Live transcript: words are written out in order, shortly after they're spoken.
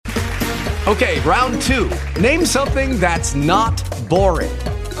Okay, round two. Name something that's not boring.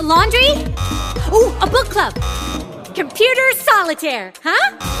 A laundry? Ooh, a book club. Computer solitaire,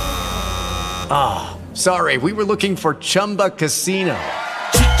 huh? Ah, sorry, we were looking for Chumba Casino.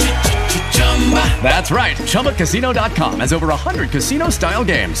 That's right, ChumbaCasino.com has over 100 casino-style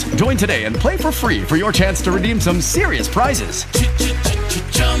games. Join today and play for free for your chance to redeem some serious prizes.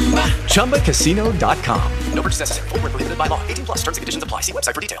 ChumbaCasino.com. No purchase necessary. Void where prohibited by law. 18+ terms and conditions apply. See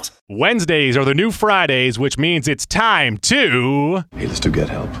website for details. Wednesdays are the new Fridays, which means it's time to... Hey, let's do Get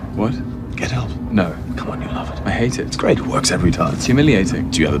Help. What? Get Help. No. Come on, you love it. I hate it. It's great. It works every time. It's humiliating.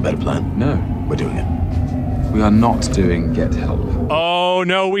 Do you have a better plan? No. We're doing it. We are not doing Get Help. Oh,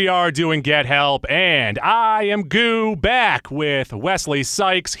 no, we are doing Get Help, and I am Goo, back with Wesley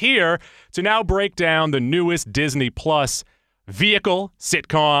Sykes here to now break down the newest Disney Plus vehicle,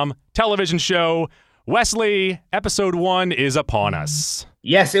 sitcom, television show. Wesley, episode 1 is upon us.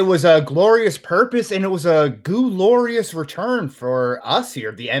 Yes, it was a glorious purpose, and it was a glorious return for us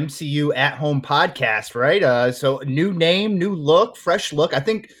here, the MCU at Home podcast, right? So new name, new look, fresh look. I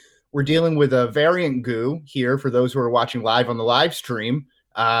think we're dealing with a variant Goo here for those who are watching live on the live stream.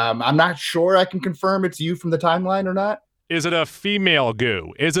 I'm not sure I can confirm it's you from the timeline or not. Is it a female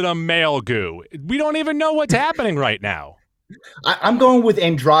Goo? Is it a male Goo? We don't even know what's happening right now. I'm going with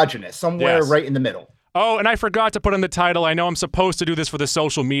androgynous, somewhere Yes. right in the middle. Oh, and I forgot to put in the title. I know I'm supposed to do this for the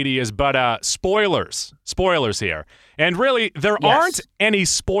social medias, but spoilers. Spoilers here. And really, there aren't any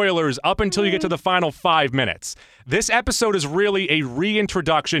spoilers up until you get to the final 5 minutes. This episode is really a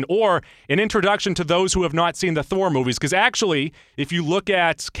reintroduction or an introduction to those who have not seen the Thor movies. Because actually, if you look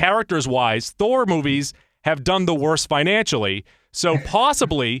at characters-wise, Thor movies have done the worst financially. So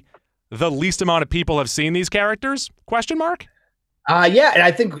possibly the least amount of people have seen these characters? Question mark? Yeah, and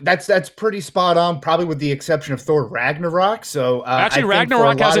I think that's pretty spot on, probably with the exception of Thor Ragnarok. So Actually, I think Ragnarok for a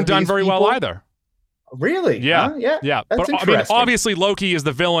lot hasn't of done these very people, well either. Really? Yeah, Huh? Yeah. yeah. That's But I interesting. mean, obviously, Loki is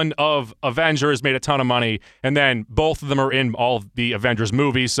the villain of Avengers, made a ton of money, and then both of them are in all of the Avengers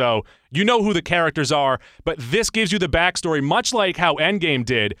movies, so you know who the characters are. But this gives you the backstory, much like how Endgame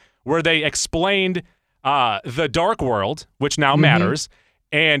did, where they explained the Dark World, which now matters.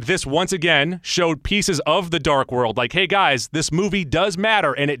 And this, once again, showed pieces of the Dark World. Like, hey, guys, this movie does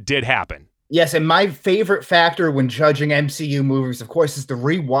matter, and it did happen. Yes, and my favorite factor when judging MCU movies, of course, is the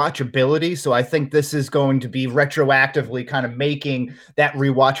rewatchability. So I think this is going to be retroactively kind of making that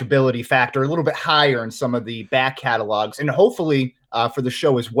rewatchability factor a little bit higher in some of the back catalogs, and hopefully for the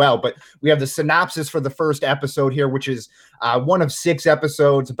show as well. But we have the synopsis for the first episode here, which is one of 6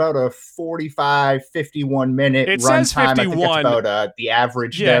 episodes, about a 45, 51-minute It run says time. 51. I think it's about the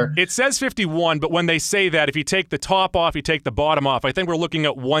average there. It says 51, but when they say that, if you take the top off, you take the bottom off, I think we're looking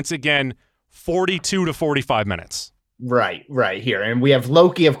at, once again, 42 to 45 minutes. Right here. And we have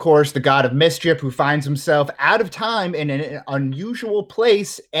Loki, of course, the god of mischief, who finds himself out of time in an unusual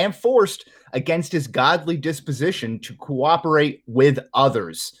place and forced against his godly disposition to cooperate with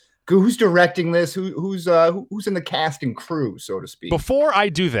others. Who's directing this? Who's in the cast and crew, so to speak? Before I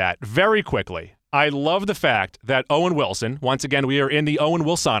do that, very quickly, I love the fact that Owen Wilson, once again, we are in the Owen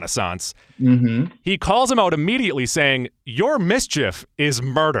Wilson-assance, he calls him out immediately saying, your mischief is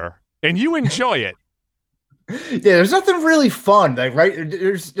murder, and you enjoy it. Yeah, there's nothing really fun, like, right?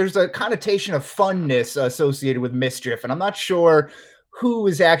 There's a connotation of funness associated with mischief, and I'm not sure who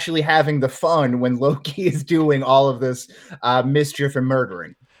is actually having the fun when Loki is doing all of this mischief and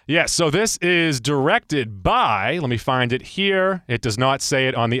murdering. Yes, so this is directed by, let me find it here. It does not say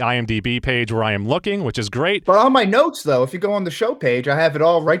it on the IMDb page where I am looking, which is great. But on my notes, though, if you go on the show page, I have it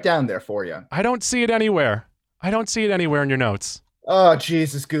all right down there for you. I don't see it anywhere. I don't see it anywhere in your notes. Oh,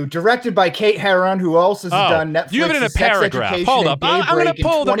 Jesus, Goo. Directed by Kate Herron, who also has done Netflix's you have it in a Sex paragraph. Education Hold and up. I'm going to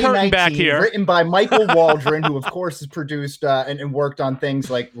pull the curtain back here. Written by Michael Waldron, who, of course, has produced and worked on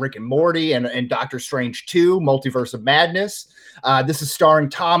things like Rick and Morty and Doctor Strange 2, Multiverse of Madness. This is starring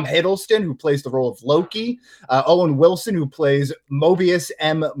Tom Hiddleston, who plays the role of Loki, Owen Wilson, who plays Mobius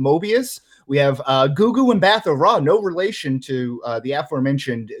M. Mobius. We have Gugu Mbatha Raw, no relation to the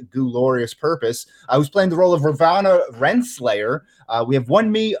aforementioned Glorious Purpose, who's playing the role of Ravana Renslayer. We have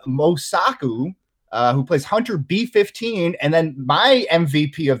Wunmi Mosaku, who plays Hunter B-15. And then my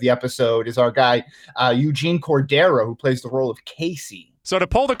MVP of the episode is our guy, Eugene Cordero, who plays the role of Casey. So to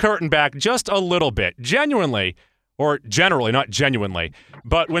pull the curtain back just a little bit, genuinely, or generally, not genuinely,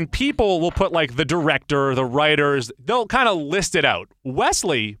 but when people will put like the director, the writers, they'll kind of list it out.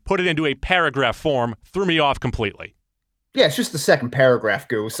 Wesley put it into a paragraph form, threw me off completely. Yeah, it's just the second paragraph,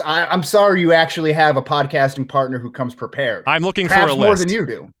 Goose. I'm sorry you actually have a podcasting partner who comes prepared. I'm looking Perhaps for a list. more than you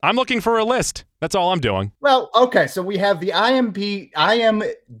do. I'm looking for a list. That's all I'm doing. Well, okay, so we have the IMDb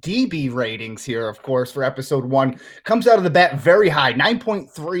ratings here, of course, for episode 1. Comes out of the bat very high,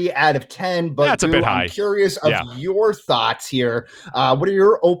 9.3 out of 10. But that's a bit high. I'm curious of your thoughts here. What are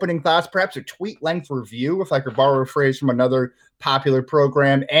your opening thoughts? Perhaps a tweet-length review, if I could borrow a phrase from another popular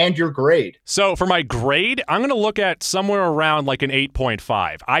program, and your grade. So for my grade, I'm going to look at somewhere around like an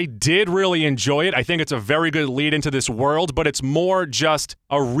 8.5. I did really enjoy it. I think it's a very good lead into this world, but it's more just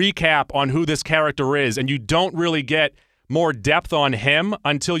a recap on who this character is, and you don't really get more depth on him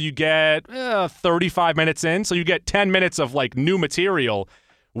until you get 35 minutes in. So you get 10 minutes of like new material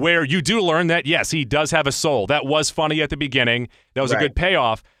where you do learn that, yes, he does have a soul. That was funny at the beginning. That was a good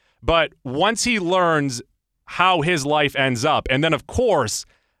payoff. But once he learns how his life ends up, and then, of course,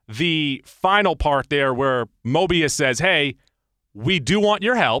 the final part there where Mobius says, hey, we do want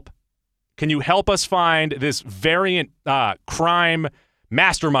your help. Can you help us find this variant crime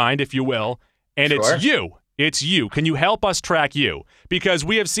mastermind, if you will? And it's you. It's you. Can you help us track you? Because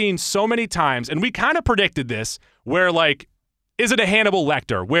we have seen so many times, and we kind of predicted this, where like, is it a Hannibal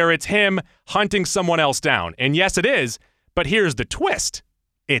Lecter, where it's him hunting someone else down? And yes, it is, but here's the twist.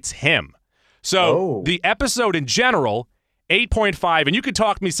 It's him. So the episode in general, 8.5, and you could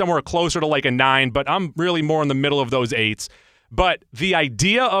talk me somewhere closer to like a 9, but I'm really more in the middle of those 8s. But the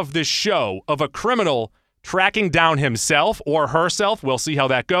idea of this show of a criminal tracking down himself or herself, we'll see how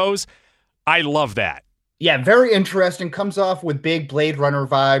that goes. I love that. Yeah, very interesting. Comes off with big Blade Runner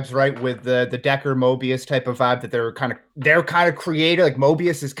vibes, right? With the Decker Mobius type of vibe that they're kind of creative. Like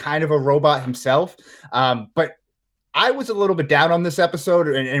Mobius is kind of a robot himself, but I was a little bit down on this episode,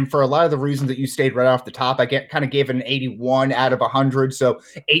 and for a lot of the reasons that you stated right off the top, I kind of gave it an 81 out of 100, so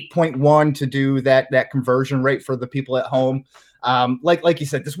 8.1 to do that conversion rate for the people at home. Like you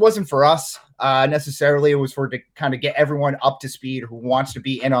said, this wasn't for us necessarily. It was to kind of get everyone up to speed who wants to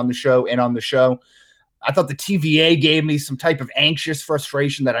be in on the show. I thought the TVA gave me some type of anxious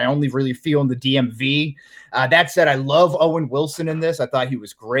frustration that I only really feel in the DMV. That said, I love Owen Wilson in this. I thought he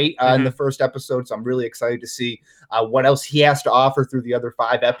was great in the first episode, so I'm really excited to see what else he has to offer through the other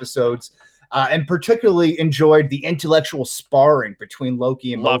 5 episodes. And particularly enjoyed the intellectual sparring between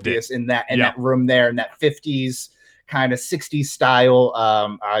Loki and Mobius in that room there, in that 50s kind of 60s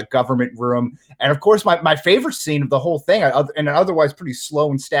style government room. And of course, my favorite scene of the whole thing, in an otherwise pretty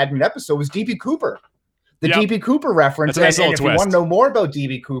slow and stagnant episode, was DB Cooper. The DB Cooper reference. And if you want to know more about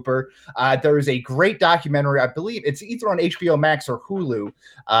DB Cooper, there is a great documentary. I believe it's either on HBO Max or Hulu,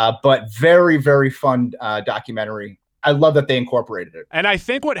 but very, very fun documentary. I love that they incorporated it. And I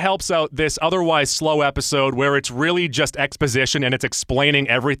think what helps out this otherwise slow episode where it's really just exposition and it's explaining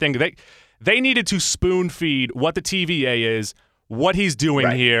everything, they needed to spoon feed what the TVA is, what he's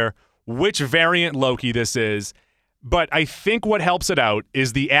doing here, which variant Loki this is. But I think what helps it out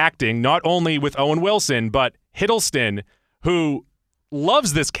is the acting, not only with Owen Wilson, but Hiddleston, who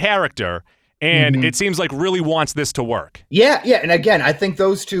loves this character and it seems like really wants this to work. Yeah. And again, I think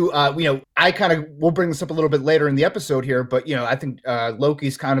those two, we'll bring this up a little bit later in the episode here, but, I think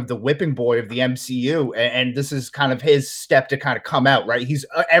Loki's kind of the whipping boy of the MCU, and this is kind of his step to kind of come out, right? He's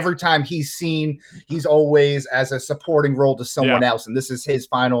every time he's seen, he's always as a supporting role to someone else, and this is his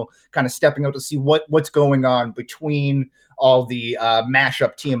final kind of stepping out to see what's going on between all the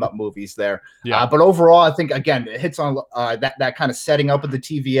mashup team-up movies there. But overall, I think, again, it hits on that kind of setting up of the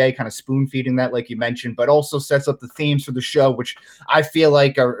TVA, kind of spoon-feeding that, like you mentioned, but also sets up the themes for the show, which I feel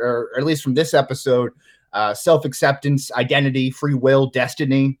like, or at least from this episode, self-acceptance, identity, free will,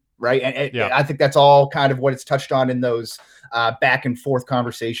 destiny, right? And I think that's all kind of what it's touched on in those back and forth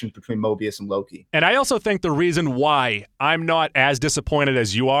conversations between Mobius and Loki. And I also think the reason why I'm not as disappointed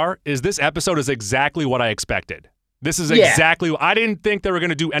as you are is this episode is exactly what I expected. This is exactly, I didn't think they were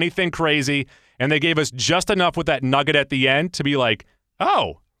going to do anything crazy, and they gave us just enough with that nugget at the end to be like,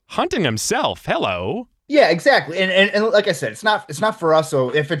 oh, hunting himself, hello. Yeah, exactly. And like I said, it's not for us.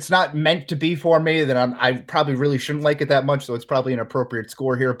 So if it's not meant to be for me, then I probably really shouldn't like it that much. So it's probably an appropriate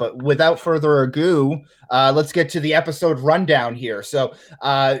score here. But without further ado, let's get to the episode rundown here. So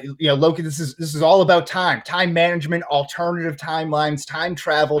Loki, this is all about time management, alternative timelines, time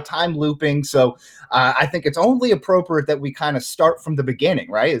travel, time looping. So I think it's only appropriate that we kind of start from the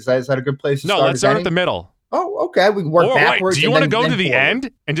beginning, right? Is that a good place to start? No, let's start at the middle. Oh, okay. We can work backwards. Do you want to go to the end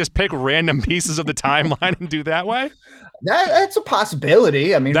and just pick random pieces of the timeline and do that way? That's a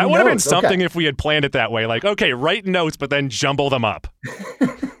possibility. I mean, that would have been something if we had planned it that way. Like, okay, write notes, but then jumble them up.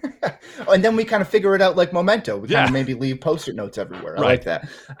 And then we kind of figure it out like Memento. We kind of maybe leave Post-it notes everywhere. I like that.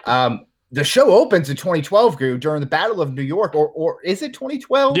 the show opens in 2012, Gru, during the Battle of New York, or is it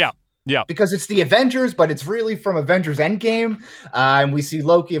 2012? Yeah. Because it's the Avengers, but it's really from Avengers Endgame. And we see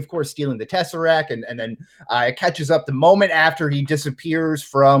Loki, of course, stealing the Tesseract, and then it catches up the moment after he disappears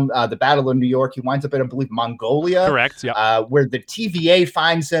from the Battle of New York. He winds up in, I believe, Mongolia. Correct, yeah. Where the TVA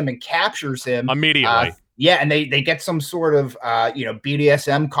finds him and captures him. Immediately. Yeah, and they get some sort of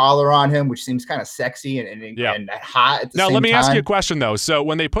BDSM collar on him, which seems kind of sexy and hot at the same time. Now, let me ask you a question, though. So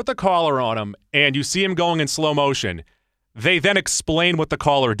when they put the collar on him and you see him going in slow motion, they then explain what the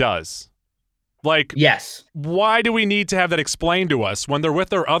collar does. Like, yes. Why do we need to have that explained to us when they're with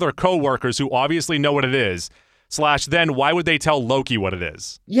their other coworkers who obviously know what it is? / then why would they tell Loki what it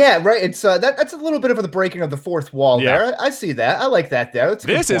is? Yeah, right. It's that's a little bit of the breaking of the fourth wall there. I see that. I like that there.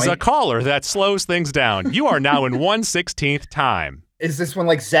 This is a collar that slows things down. You are now in 1/16th time. Is this when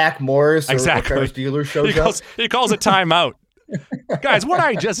like Zach Morris or Ferris Bueller shows up? He calls a timeout. Guys, what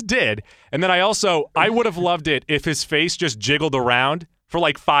I just did. And then I would have loved it if his face just jiggled around for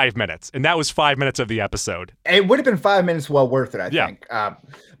like 5 minutes. And that was 5 minutes of the episode. It would have been 5 minutes well worth it, I think.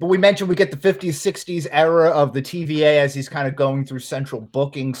 But we mentioned we get the 50s, 60s era of the TVA as he's kind of going through central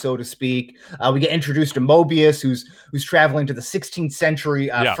booking, so to speak. We get introduced to Mobius, who's traveling to the 16th century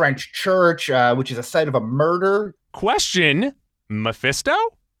French church, which is a site of a murder. Question, Mephisto?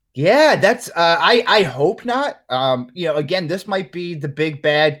 Yeah, that's I hope not. Again, this might be the big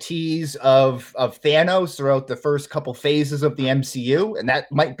bad tease of Thanos throughout the first couple phases of the MCU, and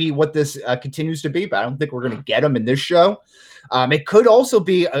that might be what this continues to be, but I don't think we're going to get him in this show. It could also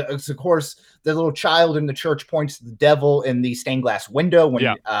be, of course, the little child in the church points to the devil in the stained glass window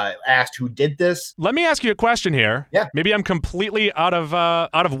when asked who did this. Let me ask you a question here. Yeah. Maybe I'm completely out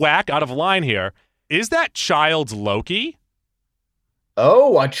of whack, out of line here. Is that child Loki?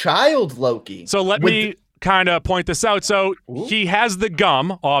 Oh, a child Loki. So let me kind of point this out. So he has the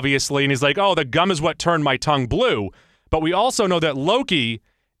gum, obviously, and he's like, oh, the gum is what turned my tongue blue. But we also know that Loki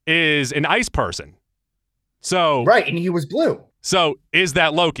is an ice person. So right, and he was blue. So is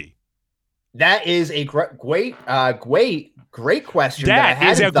that Loki? That is a great question. That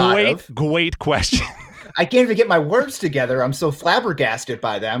is a great question. I can't even get my words together. I'm so flabbergasted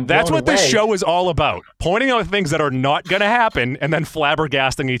by them. That's what this show is all about. Pointing out things that are not going to happen and then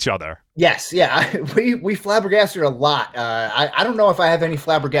flabbergasting each other. Yes, yeah. We flabbergasted a lot. I don't know if I have any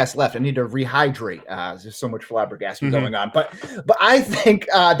flabbergas left. I need to rehydrate. There's so much flabbergasting going on. But I think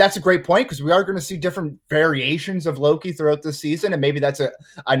that's a great point because we are going to see different variations of Loki throughout the season. And maybe that's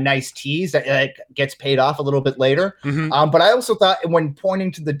a nice tease that gets paid off a little bit later. But I also thought when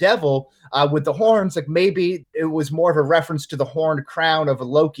pointing to the devil, with the horns, like maybe it was more of a reference to the horned crown of a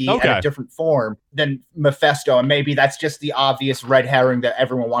Loki in a different form than Mephisto, and maybe that's just the obvious red herring that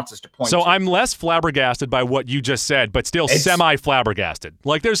everyone wants us to point to. So I'm less flabbergasted by what you just said, but still semi-flabbergasted.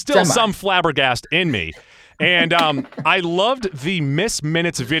 Like there's still some flabbergast in me. And I loved the Miss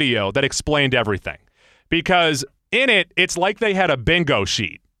Minutes video that explained everything. Because in it, it's like they had a bingo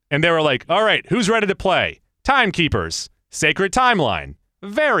sheet. And they were like, all right, who's ready to play? Timekeepers, Sacred Timeline,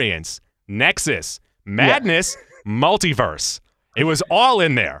 Variants, Nexus, Madness, Multiverse. It was all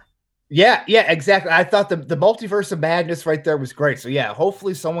in there. Yeah, exactly. I thought the Multiverse of Madness right there was great. So yeah,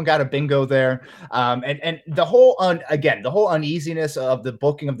 hopefully someone got a bingo there. And the whole uneasiness of the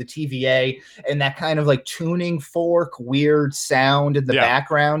booking of the TVA and that kind of like tuning fork weird sound in the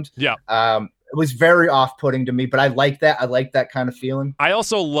background. Yeah. It was very off-putting to me, but I like that. I like that kind of feeling. I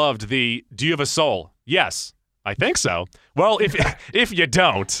also loved do you have a soul? Yes. I think so. Well, if you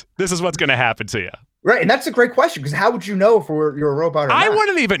don't, this is what's going to happen to you. Right, and that's a great question because how would you know if you're a robot or not? I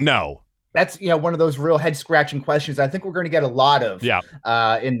wouldn't even know. That's one of those real head-scratching questions I think we're going to get a lot of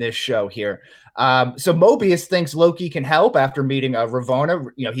in this show here. So Mobius thinks Loki can help after meeting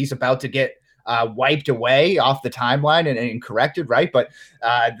Ravonna. He's about to get wiped away off the timeline and corrected, right? But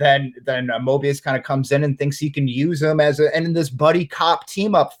then Mobius kind of comes in and thinks he can use him and in this buddy cop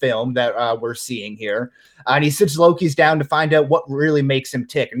team up film that we're seeing here. And he sits Loki's down to find out what really makes him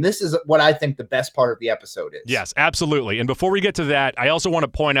tick. And this is what I think the best part of the episode is. Yes, absolutely. And before we get to that, I also want to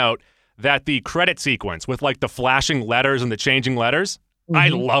point out that the credit sequence with like the flashing letters and the changing letters, I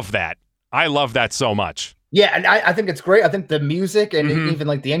love that. I love that so much. Yeah, and I think it's great. I think the music and even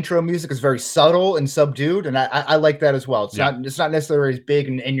like the intro music is very subtle and subdued, and I like that as well. It's not necessarily as big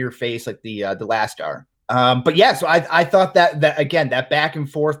and in your face like the last are. But yeah, so I thought that again, that back and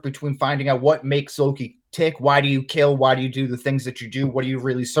forth between finding out what makes Loki tick, why do you kill, why do you do the things that you do, what are you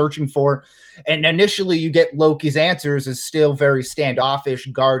really searching for? And initially you get Loki's answers is still very standoffish,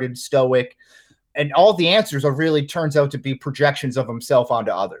 guarded, stoic, and all the answers are really turns out to be projections of himself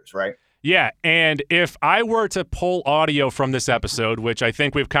onto others, right? Yeah, and if I were to pull audio from this episode, which I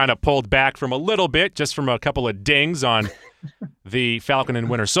think we've kind of pulled back from a little bit, just from a couple of dings on the Falcon and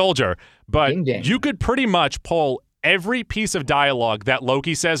Winter Soldier, but Ding, ding. you could pretty much pull every piece of dialogue that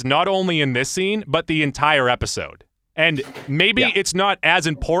Loki says, not only in this scene, but the entire episode. And maybe it's not as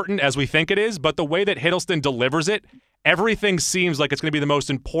important as we think it is, but the way that Hiddleston delivers it, everything seems like it's going to be the most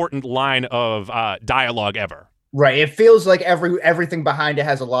important line of dialogue ever. Right. It feels like everything behind it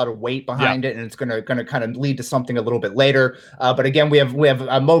has a lot of weight behind it, and it's gonna kind of lead to something a little bit later. But again, we have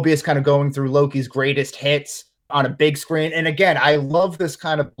Mobius kind of going through Loki's greatest hits on a big screen. And again, I love this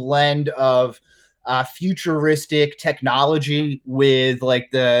kind of blend of futuristic technology with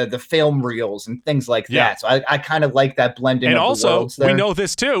like the film reels and things like that. So I kind of like that blending. And of also, the worlds there. we know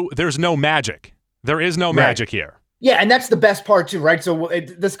this too. There's no magic. There is no magic here. Yeah, and that's the best part too, right? So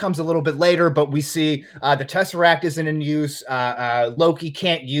this comes a little bit later, but we see the Tesseract isn't in use. Loki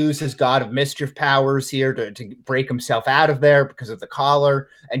can't use his God of Mischief powers here to break himself out of there because of the collar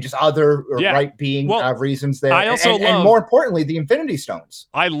and just other right-being reasons there. I also and more importantly, the Infinity Stones.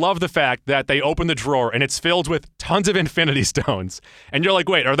 I love the fact that they open the drawer and it's filled with tons of Infinity Stones. And you're like,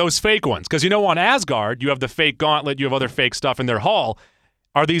 wait, are those fake ones? Because on Asgard, you have the fake gauntlet, you have other fake stuff in their hall.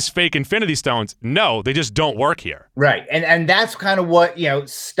 Are these fake Infinity Stones? No, they just don't work here. Right. And that's kind of what,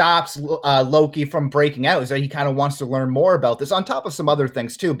 stops Loki from breaking out, is that he kind of wants to learn more about this on top of some other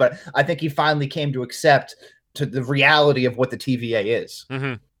things too. But I think he finally came to accept to the reality of what the TVA is.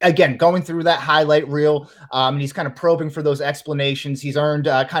 Mm-hmm. Again, going through that highlight reel, and he's kind of probing for those explanations. He's earned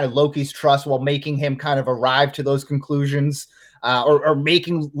kind of Loki's trust while making him kind of arrive to those conclusions. Or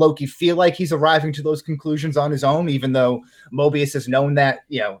making Loki feel like he's arriving to those conclusions on his own, even though Mobius has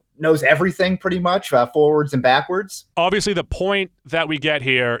knows everything pretty much, forwards and backwards. Obviously, the point that we get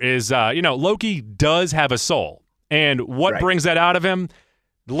here is, Loki does have a soul. And what brings that out of him?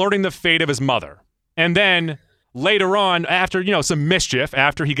 Learning the fate of his mother. And then later on, after, some mischief,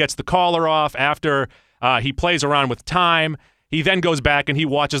 after he gets the collar off, after he plays around with time, he then goes back and he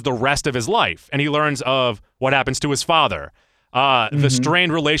watches the rest of his life. And he learns of what happens to his father. The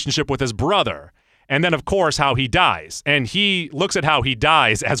strained relationship with his brother, and then, of course, how he dies. And he looks at how he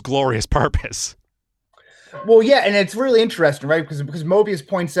dies as glorious purpose. Well, yeah, and it's really interesting, right? Because Mobius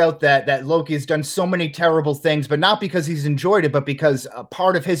points out that Loki has done so many terrible things, but not because he's enjoyed it, but because a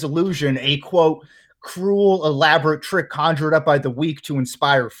part of his illusion, a, quote, cruel, elaborate trick conjured up by the weak to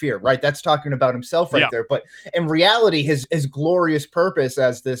inspire fear, right? That's talking about himself there. But in reality, his glorious purpose,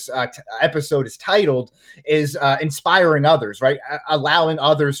 as this episode is titled, is inspiring others, right? Allowing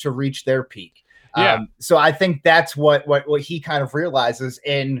others to reach their peak. So I think that's what he kind of realizes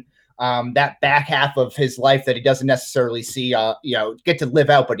in that back half of his life that he doesn't necessarily see, get to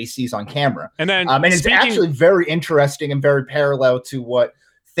live out, but he sees on camera. And then, and it's actually very interesting and very parallel to what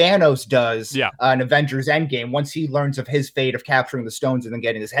Thanos does in Avengers Endgame. Once he learns of his fate of capturing the stones and then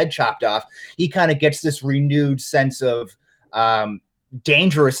getting his head chopped off, he kind of gets this renewed sense of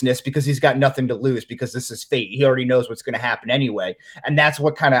dangerousness because he's got nothing to lose, because this is fate. He already knows what's going to happen anyway. And that's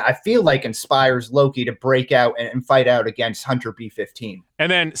what kind of, I feel like, inspires Loki to break out and fight out against Hunter B-15. And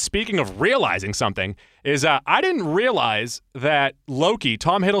then, speaking of realizing something, is I didn't realize that Loki,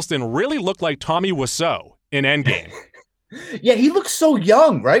 Tom Hiddleston, really looked like Tommy Wiseau in Endgame. Yeah, he looks so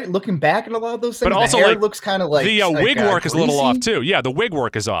young, right? Looking back at a lot of those things, but also the hair looks kind of like the wig work is a little greasy. off too. Yeah, the wig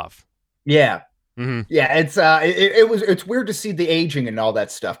work is off. Yeah, yeah. It's weird to see the aging and all that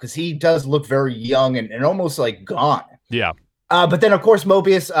stuff, because he does look very young and almost like gone. Yeah. But then, of course,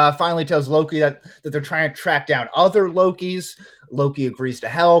 Mobius finally tells Loki that they're trying to track down other Lokis. Loki agrees to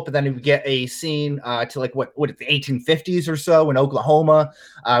help, and then we get a scene to like what the 1850s or so in Oklahoma,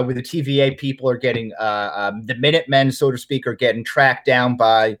 where the TVA people are getting the Minutemen, so to speak, are getting tracked down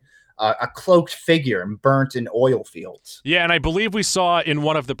by a cloaked figure and burnt in oil fields. Yeah, and I believe we saw in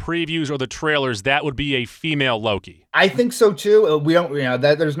one of the previews or the trailers that would be a female Loki. I think so too. We don't,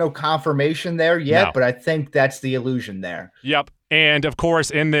 that there's no confirmation there yet, but I think that's the illusion there. Yep. And of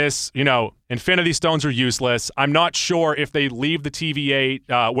course, in this, Infinity Stones are useless. I'm not sure if they leave the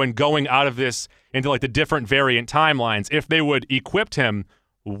TVA when going out of this into like the different variant timelines, if they would equip him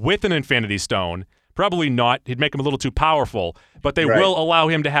with an Infinity Stone. Probably not. He'd make him a little too powerful, but they will allow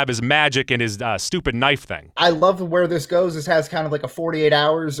him to have his magic and his stupid knife thing. I love where this goes. This has kind of like a 48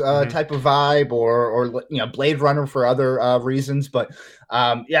 hours type of vibe, or Blade Runner for other reasons. But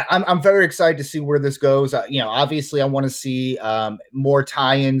I'm very excited to see where this goes. Obviously I want to see more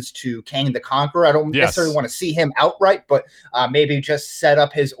tie-ins to Kang the Conqueror. I don't necessarily want to see him outright, but maybe just set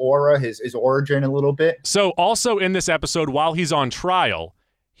up his aura, his origin a little bit. So also in this episode, while he's on trial,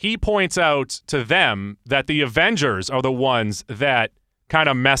 he points out to them that the Avengers are the ones that kind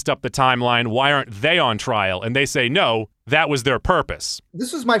of messed up the timeline. Why aren't they on trial? And they say, no, that was their purpose.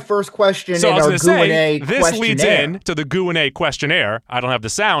 This was my first question So in I was our going to say, Q&A this leads questionnaire. in to the Q&A questionnaire. I don't have the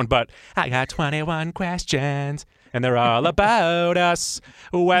sound, but I got 21 questions, and they're all about us.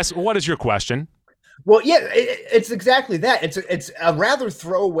 Wes, what is your question? Well, yeah, it's exactly that. It's a rather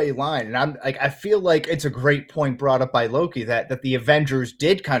throwaway line, and I feel like it's a great point brought up by Loki that the Avengers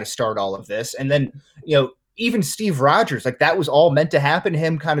did kind of start all of this, and then even Steve Rogers, like that was all meant to happen.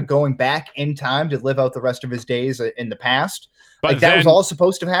 Him kind of going back in time to live out the rest of his days in the past. But like that was all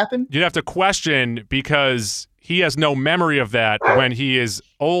supposed to happen. You'd have to question because he has no memory of that when he is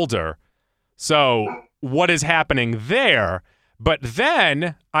older. So what is happening there? But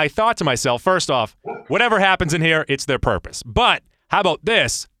then I thought to myself, first off, whatever happens in here, it's their purpose. But how about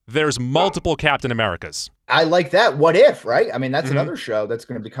this? There's multiple Captain Americas. I like that. What if, right? I mean, that's another show that's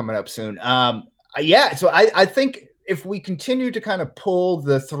going to be coming up soon. Yeah. So I think if we continue to kind of pull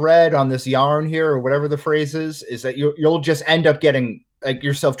the thread on this yarn here, or whatever the phrase is that you'll just end up getting like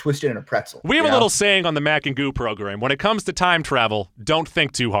yourself twisted in a pretzel. We have a little saying on the Mac and Goo program. When it comes to time travel, don't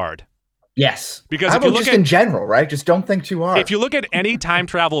think too hard. Yes. Because How if you about look just in general, right? Just don't think too hard. If you look at any time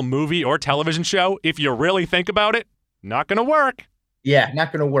travel movie or television show, if you really think about it, not going to work. Yeah,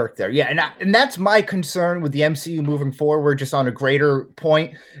 not going to work there. Yeah, and that's my concern with the MCU moving forward, just on a greater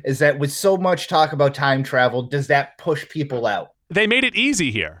point, is that with so much talk about time travel, does that push people out? They made it easy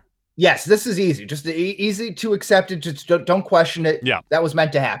here. Yes, this is easy. Just easy to accept it. Just don't question it. Yeah. That was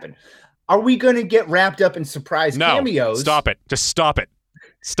meant to happen. Are we going to get wrapped up in surprise cameos? Stop it. Just stop it.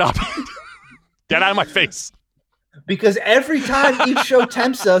 Stop it. Get out of my face. Because every time each show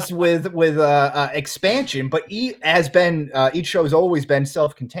tempts us with expansion, but each show has always been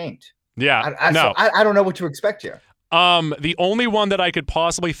self-contained. Yeah. I don't know what to expect here. The only one that I could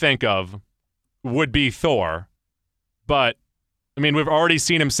possibly think of would be Thor, but I mean we've already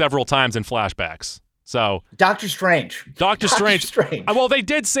seen him several times in flashbacks. So Doctor Strange. Doctor Strange. Well, they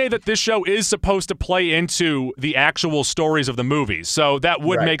did say that this show is supposed to play into the actual stories of the movies, so that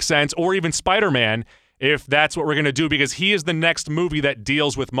would make sense. Or even Spider-Man, if that's what we're going to do, because he is the next movie that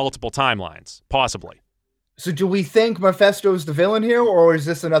deals with multiple timelines, possibly. So do we think Mephisto's the villain here, or is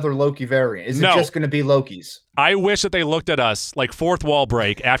this another Loki variant? Is it just going to be Loki's? I wish that they looked at us like fourth wall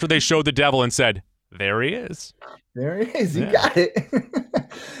break after they showed the devil and said, there he is. There he is. You got it.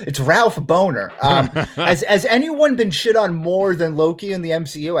 It's Ralph Boner. Has anyone been shit on more than Loki in the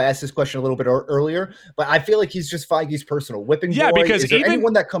MCU? I asked this question a little bit earlier, but I feel like he's just Feige's personal whipping boy. Because is there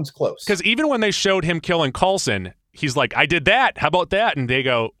anyone that comes close? Because even when they showed him killing Coulson, he's like, I did that. How about that? And they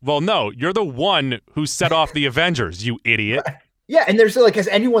go, well, no, you're the one who set off the Avengers, you idiot. Yeah, and there's like, has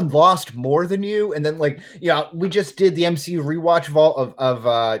anyone lost more than you? And then we just did the MCU rewatch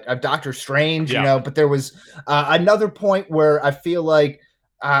of Doctor Strange, but there was another point where I feel like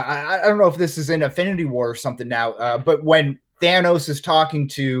I don't know if this is in Infinity War or something now, but when Thanos is talking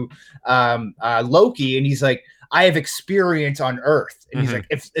to Loki and he's like, I have experience on Earth. And he's like,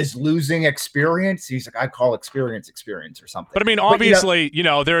 is losing experience? He's like, I call experience or something. But I mean, obviously,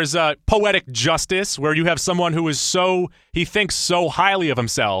 there's poetic justice where you have someone who is he thinks so highly of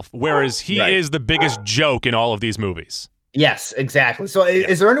himself, whereas he is the biggest joke in all of these movies. Yes, exactly. So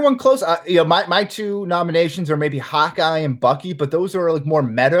is there anyone close? My two nominations are maybe Hawkeye and Bucky, but those are like more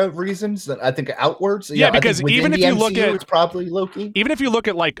meta reasons that I think outwards. Yeah, because even if you look at, it's probably Loki. Even if you look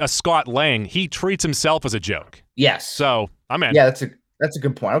at like a Scott Lang, he treats himself as a joke. Yes. So I'm in. Yeah, that's a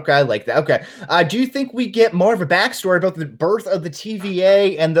good point. Okay, I like that. Okay. Do you think we get more of a backstory about the birth of the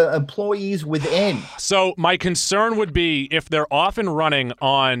TVA and the employees within? So my concern would be if they're often running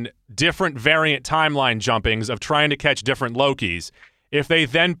on different variant timeline jumpings of trying to catch different Lokis, if they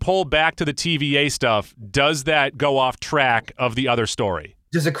then pull back to the TVA stuff, does that go off track of the other story?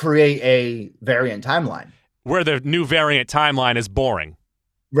 Does it create a variant timeline? Where the new variant timeline is boring.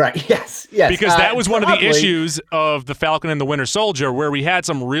 Right. Yes. Because that was one of the issues of The Falcon and the Winter Soldier, where we had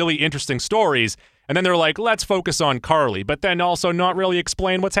some really interesting stories, and then they're like, let's focus on Carly, but then also not really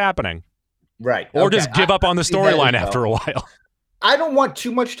explain what's happening. Right. Or just give up on the storyline after a while. I don't want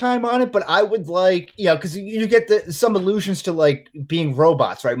too much time on it, but I would like, because you get some allusions to like being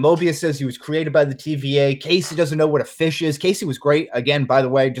robots, right? Mobius says he was created by the TVA. Casey doesn't know what a fish is. Casey was great. Again, by the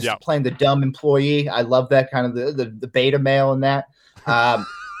way, just playing the dumb employee. I love that kind of the beta male in that.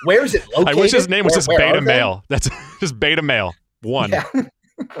 Where is it located? I wish his name was just Beta Male. That's just Beta Male 1. Yeah.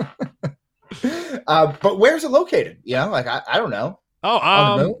 But where's it located? I don't know.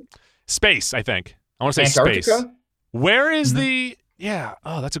 Space, I think. I want to say Antarctica? space. Where is the Yeah.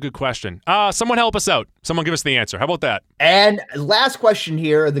 Oh, that's a good question. Someone help us out. Someone give us the answer. How about that? And last question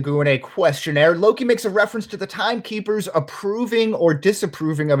here, the Q&A questionnaire. Loki makes a reference to the Timekeepers approving or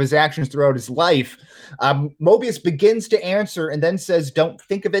disapproving of his actions throughout his life. Mobius begins to answer and then says, don't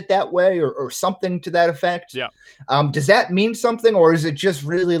think of it that way, or something to that effect. Yeah. Does that mean something, or is it just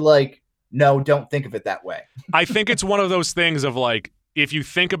really like, no, don't think of it that way? I think it's one of those things of like, if you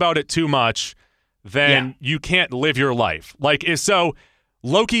think about it too much, then you can't live your life. So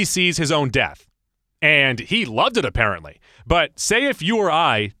Loki sees his own death, and he loved it apparently. But say if you or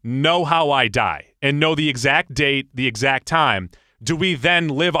I know how I die and know the exact date, the exact time, do we then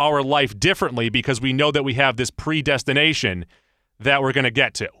live our life differently because we know that we have this predestination that we're going to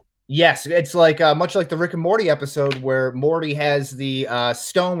get to? Yes, it's like much like the Rick and Morty episode where Morty has the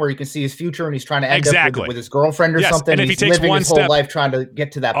stone where you can see his future and he's trying to end up with his girlfriend or something. And if he's he takes living one his step, whole life trying to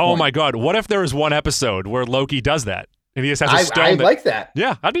get to that point. Oh my God. What if there is one episode where Loki does that and he just has a stone? I like that.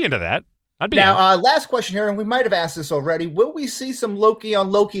 Yeah, I'd be into that. Last question here, and we might have asked this already. Will we see some Loki on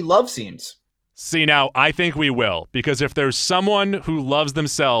Loki love scenes? See, now, I think we will, because if there's someone who loves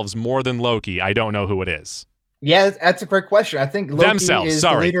themselves more than Loki, I don't know who it is. Yeah, that's a great question. I think Loki is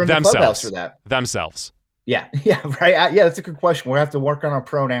the leader in the clubhouse for that. Themselves. Yeah, right. Yeah, that's a good question. We'll have to work on our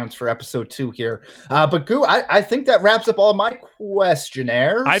pronouns for episode 2 here. But Goo, I think that wraps up all my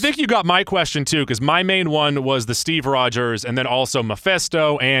questionnaires. I think you got my question too, because my main one was the Steve Rogers and then also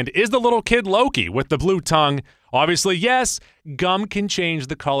Mephisto and is the little kid Loki with the blue tongue. Obviously, yes, gum can change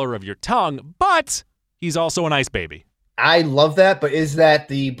the color of your tongue, but he's also an ice baby. I love that, but is that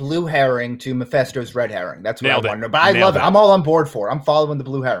the blue herring to Mephisto's red herring? That's what I want to know. But I love it. I'm all on board for it. I'm following the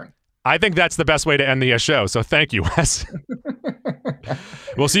blue herring. I think that's the best way to end the show, so thank you, Wes.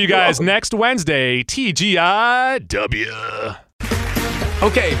 We'll see you guys next Wednesday. TGIW.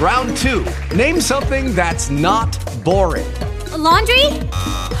 Okay, round 2. Name something that's not boring. A laundry?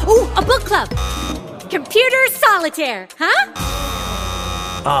 Ooh, a book club. Computer solitaire, huh?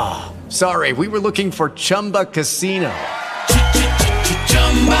 Sorry, we were looking for Chumba Casino.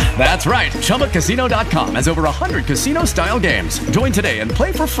 That's right. ChumbaCasino.com has over 100 casino-style games. Join today and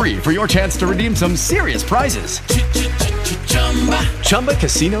play for free for your chance to redeem some serious prizes.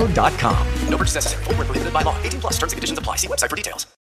 ChumbaCasino.com. No purchase necessary. Void where prohibited by law. 18+ terms and conditions apply. See website for details.